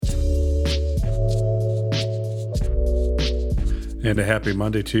And a happy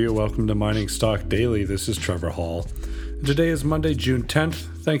Monday to you. Welcome to Mining Stock Daily. This is Trevor Hall. Today is Monday, June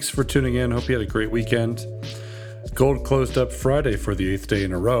 10th. Thanks for tuning in. Hope you had a great weekend. Gold closed up Friday for the 8th day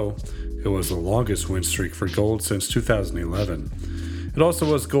in a row. It was the longest win streak for gold since 2011. It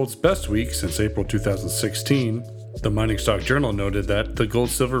also was gold's best week since April 2016. The Mining Stock Journal noted that the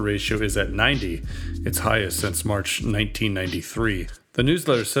gold-silver ratio is at 90, its highest since March 1993. The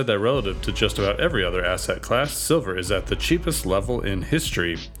newsletter said that relative to just about every other asset class, silver is at the cheapest level in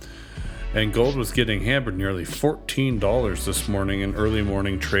history. And gold was getting hammered nearly $14 this morning in early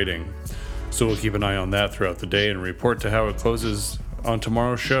morning trading. So we'll keep an eye on that throughout the day and report to how it closes on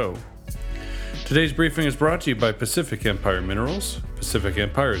tomorrow's show. Today's briefing is brought to you by Pacific Empire Minerals. Pacific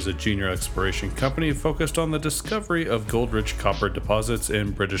Empire is a junior exploration company focused on the discovery of gold-rich copper deposits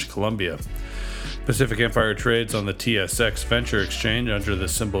in British Columbia. Pacific Empire trades on the TSX Venture Exchange under the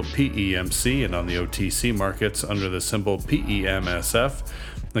symbol PEMC and on the OTC markets under the symbol PEMSF.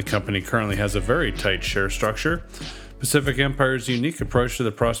 The company currently has a very tight share structure. Pacific Empire's unique approach to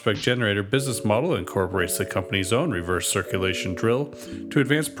the prospect generator business model incorporates the company's own reverse circulation drill to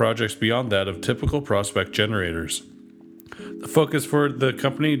advance projects beyond that of typical prospect generators. The focus for the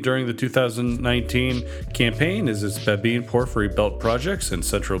company during the 2019 campaign is its Babine Porphyry Belt projects in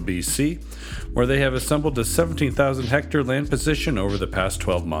central BC, where they have assembled a 17,000 hectare land position over the past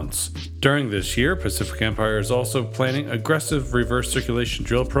 12 months. During this year, Pacific Empire is also planning aggressive reverse circulation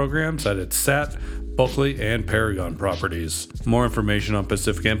drill programs at its SAT, Bulkley, and Paragon properties. More information on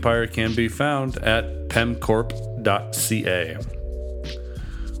Pacific Empire can be found at pemcorp.ca.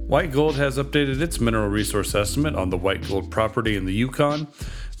 White Gold has updated its mineral resource estimate on the White Gold property in the Yukon.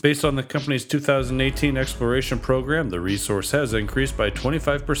 Based on the company's 2018 exploration program, the resource has increased by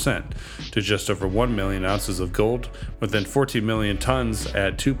 25% to just over 1 million ounces of gold, within 14 million tons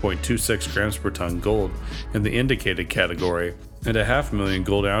at 2.26 grams per ton gold in the indicated category, and 500,000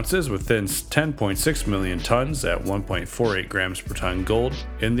 gold ounces within 10.6 million tons at 1.48 grams per ton gold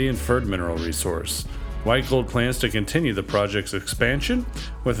in the inferred mineral resource. White Gold plans to continue the project's expansion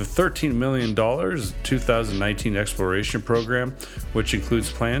with a $13 million 2019 exploration program, which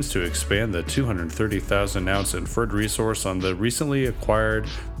includes plans to expand the 230,000-ounce inferred resource on the recently acquired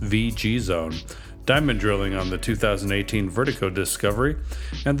VG zone, diamond drilling on the 2018 Vertigo discovery,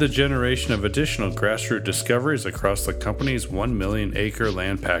 and the generation of additional grassroots discoveries across the company's 1 million acre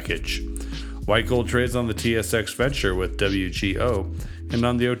land package. White Gold trades on the TSX Venture with WGO and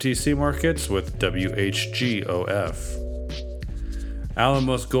on the OTC markets with WHGOF.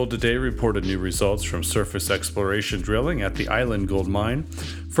 Alamos Gold today reported new results from surface exploration drilling at the Island Gold Mine,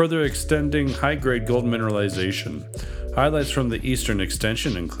 further extending high-grade gold mineralization. Highlights from the eastern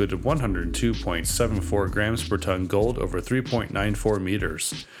extension included 102.74 grams per ton gold over 3.94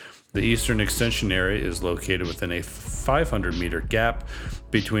 meters. The eastern extension area is located within a 500-meter gap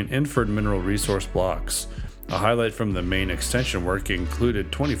between inferred mineral resource blocks. A highlight from the main extension work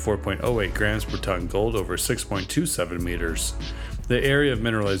included 24.08 grams per ton gold over 6.27 meters. The area of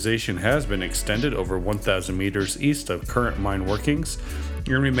mineralization has been extended over 1,000 meters east of current mine workings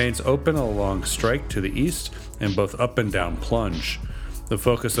and remains open along strike to the east and both up and down plunge. The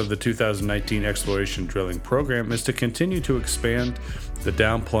focus of the 2019 exploration drilling program is to continue to expand the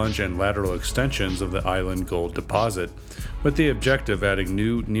down plunge and lateral extensions of the Island Gold deposit, with the objective adding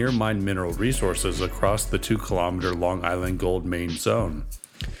new near-mine mineral resources across the 2-kilometer Long Island Gold main zone.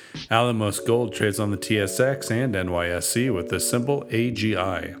 Alamos Gold trades on the TSX and NYSE with the symbol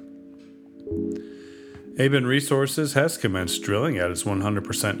AGI. Aben Resources has commenced drilling at its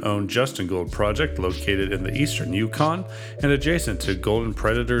 100% owned Justin Gold project located in the eastern Yukon and adjacent to Golden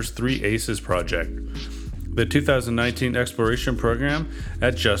Predator's 3 Aces project. The 2019 exploration program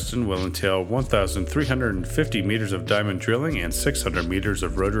at Justin will entail 1,350 meters of diamond drilling and 600 meters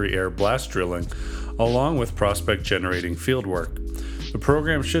of rotary air blast drilling, along with prospect generating fieldwork. The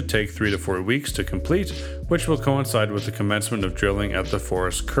program should take 3 to 4 weeks to complete, which will coincide with the commencement of drilling at the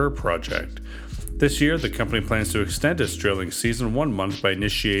Forest Kerr project. This year, the company plans to extend its drilling season 1 month by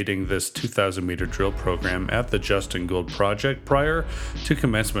initiating this 2,000-meter drill program at the Justin Gold project prior to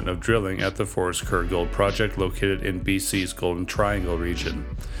commencement of drilling at the Forest Kerr Gold project located in BC's Golden Triangle region.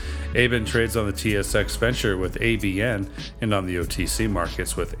 Aben trades on the TSX Venture with ABN and on the OTC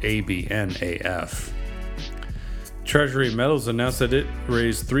markets with ABNAF. Treasury Metals announced that it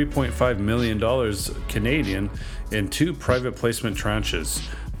raised $3.5 million Canadian in 2 private placement tranches.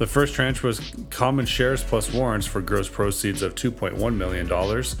 The first tranche was common shares plus warrants for gross proceeds of $2.1 million.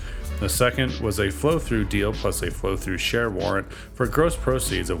 The second was a flow-through deal plus a flow-through share warrant for gross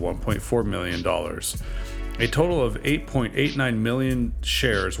proceeds of $1.4 million. A total of 8.89 million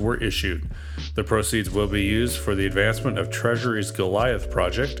shares were issued. The proceeds will be used for the advancement of Treasury's Goliath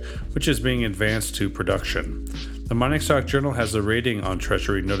project, which is being advanced to production. The Mining Stock Journal has a rating on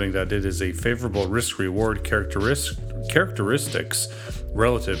Treasury, noting that it is a favorable risk-reward characteristics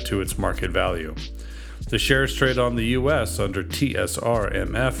relative to its market value. The shares trade on the US under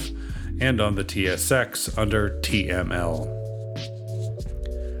TSRMF and on the TSX under TML.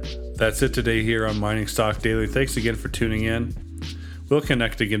 That's it today here on Mining Stock Daily. Thanks again for tuning in. We'll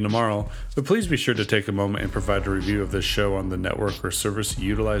connect again tomorrow, but please be sure to take a moment and provide a review of this show on the network or service you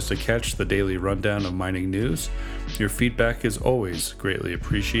utilize to catch the daily rundown of mining news. Your feedback is always greatly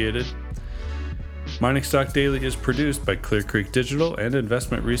appreciated. Mining Stock Daily is produced by Clear Creek Digital and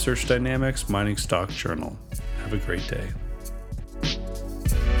Investment Research Dynamics Mining Stock Journal. Have a great day.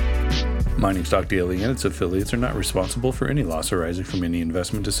 Mining Stock Daily and its affiliates are not responsible for any loss arising from any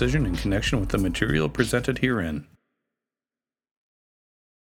investment decision in connection with the material presented herein.